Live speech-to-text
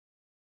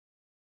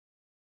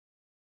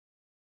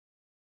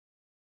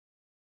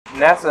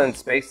NASA and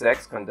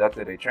SpaceX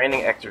conducted a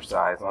training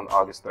exercise on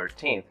August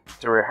 13th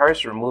to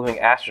rehearse removing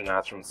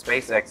astronauts from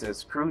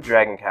SpaceX's Crew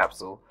Dragon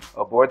capsule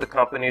aboard the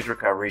company's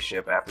recovery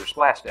ship after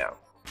splashdown.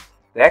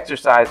 The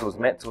exercise was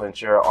meant to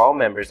ensure all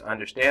members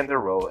understand their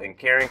role in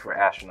caring for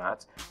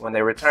astronauts when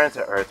they return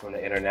to Earth from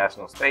the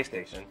International Space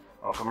Station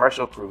on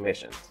commercial crew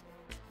missions.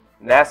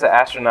 NASA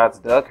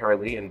astronauts Doug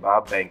Hurley and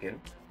Bob Behnken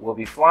will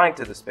be flying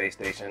to the space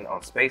station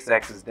on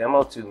SpaceX's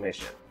Demo 2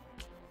 mission.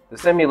 The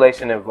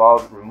simulation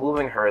involved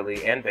removing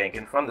Hurley and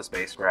Behnken from the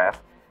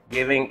spacecraft,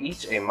 giving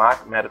each a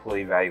mock medical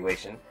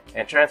evaluation,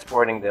 and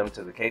transporting them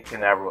to the Cape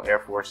Canaveral Air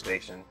Force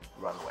Station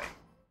runway.